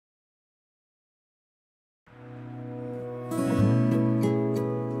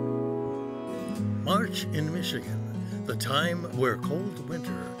March in Michigan, the time where cold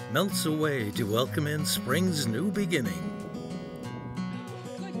winter melts away to welcome in spring's new beginning.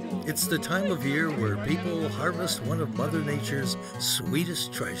 It's the time of year where people harvest one of Mother Nature's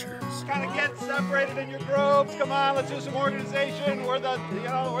sweetest treasures. Kind of get separated in your groves. Come on, let's do some organization. We're the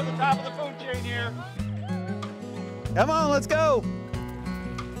top of the food chain here. Come on, let's go.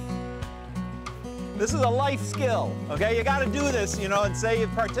 This is a life skill, okay? You got to do this, and say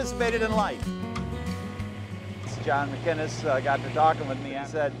you've participated in life. John McInnes got to talking with me and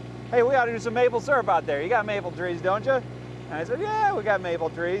said, hey, we ought to do some maple syrup out there. You got maple trees, don't you? And I said, yeah, we got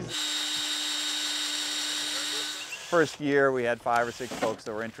maple trees. First year, we had 5 or 6 folks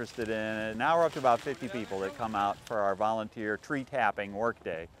that were interested in it. Now we're up to about 50 people that come out for our volunteer tree tapping work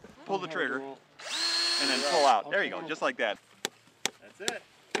day. Pull the trigger, and then pull out. There you go, just like that. That's it.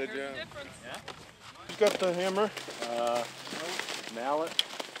 Good job. Yeah. Who's got the hammer? Mallet.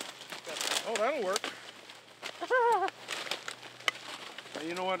 Oh, that'll work. Now,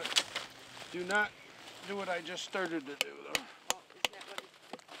 you know what? Do not do what I just started to do, though. Oh, isn't that what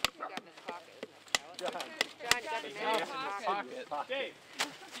he's got in his pocket, isn't it? John, you got the nail in his pocket. Dave.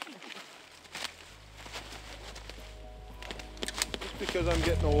 Just because I'm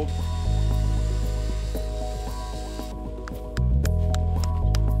getting old.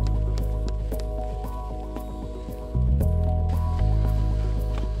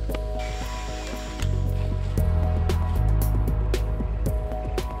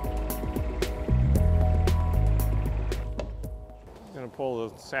 Pull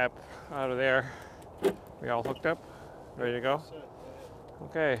the sap out of there. We all hooked up? Ready to go?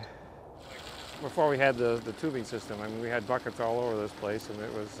 Okay. Before we had the tubing system, I mean, we had buckets all over this place, and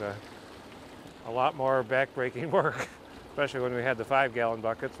it was a lot more back-breaking work, especially when we had the 5-gallon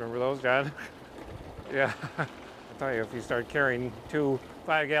buckets. Remember those, John? Yeah. I tell you, if you start carrying 2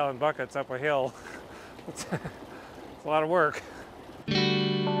 5-gallon buckets up a hill, it's a lot of work.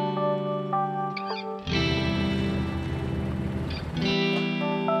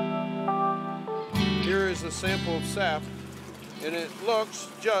 Here is a sample of sap, and it looks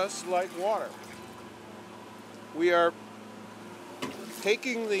just like water. We are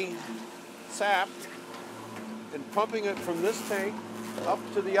taking the sap and pumping it from this tank up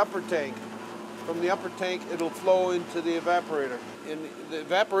to the upper tank. From the upper tank, it'll flow into the evaporator. And the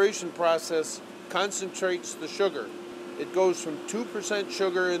evaporation process concentrates the sugar. It goes from 2%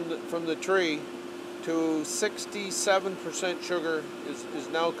 sugar from the tree to 67% sugar is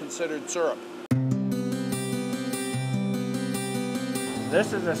now considered syrup.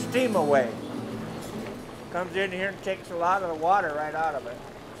 This is a steam away. Comes in here and takes a lot of the water right out of it.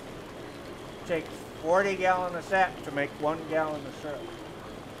 Takes 40 gallons of sap to make 1 gallon of syrup.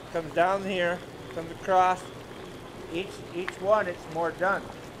 Comes down here, comes across. Each one, it's more done.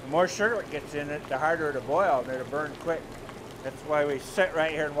 The more sugar it gets in it, the harder it'll boil and it'll burn quick. That's why we sit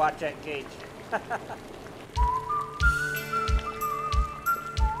right here and watch that cage.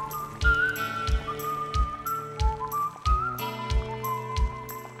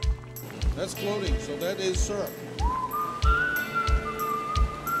 That's floating, so that is syrup.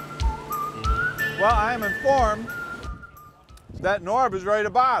 Well, I am informed that Norb is ready to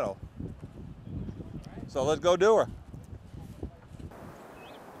bottle. So let's go do her.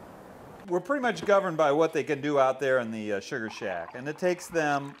 We're pretty much governed by what they can do out there in the sugar shack. And it takes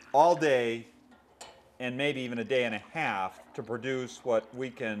them all day and maybe even a day and a half to produce what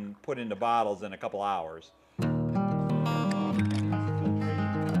we can put into bottles in a couple hours.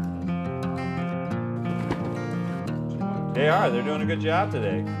 They're doing a good job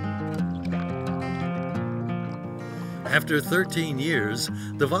today. After 13 years,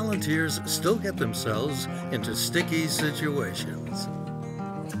 the volunteers still get themselves into sticky situations.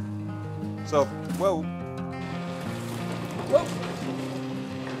 So, whoa. Whoa!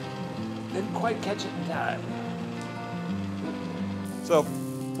 Didn't quite catch it in time. So,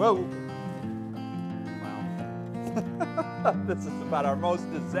 whoa. Wow. This is about our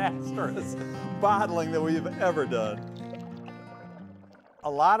most disastrous bottling that we've ever done. A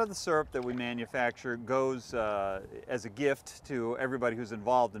lot of the syrup that we manufacture goes as a gift to everybody who's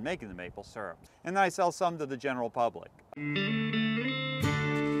involved in making the maple syrup. And then I sell some to the general public.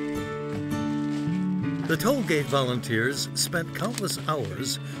 The Tollgate volunteers spent countless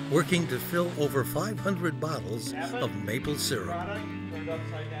hours working to fill over 500 bottles of maple syrup.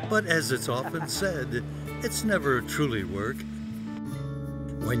 But as it's often said, it's never truly work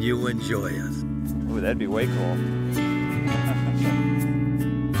when you enjoy it. Ooh, that'd be way cool.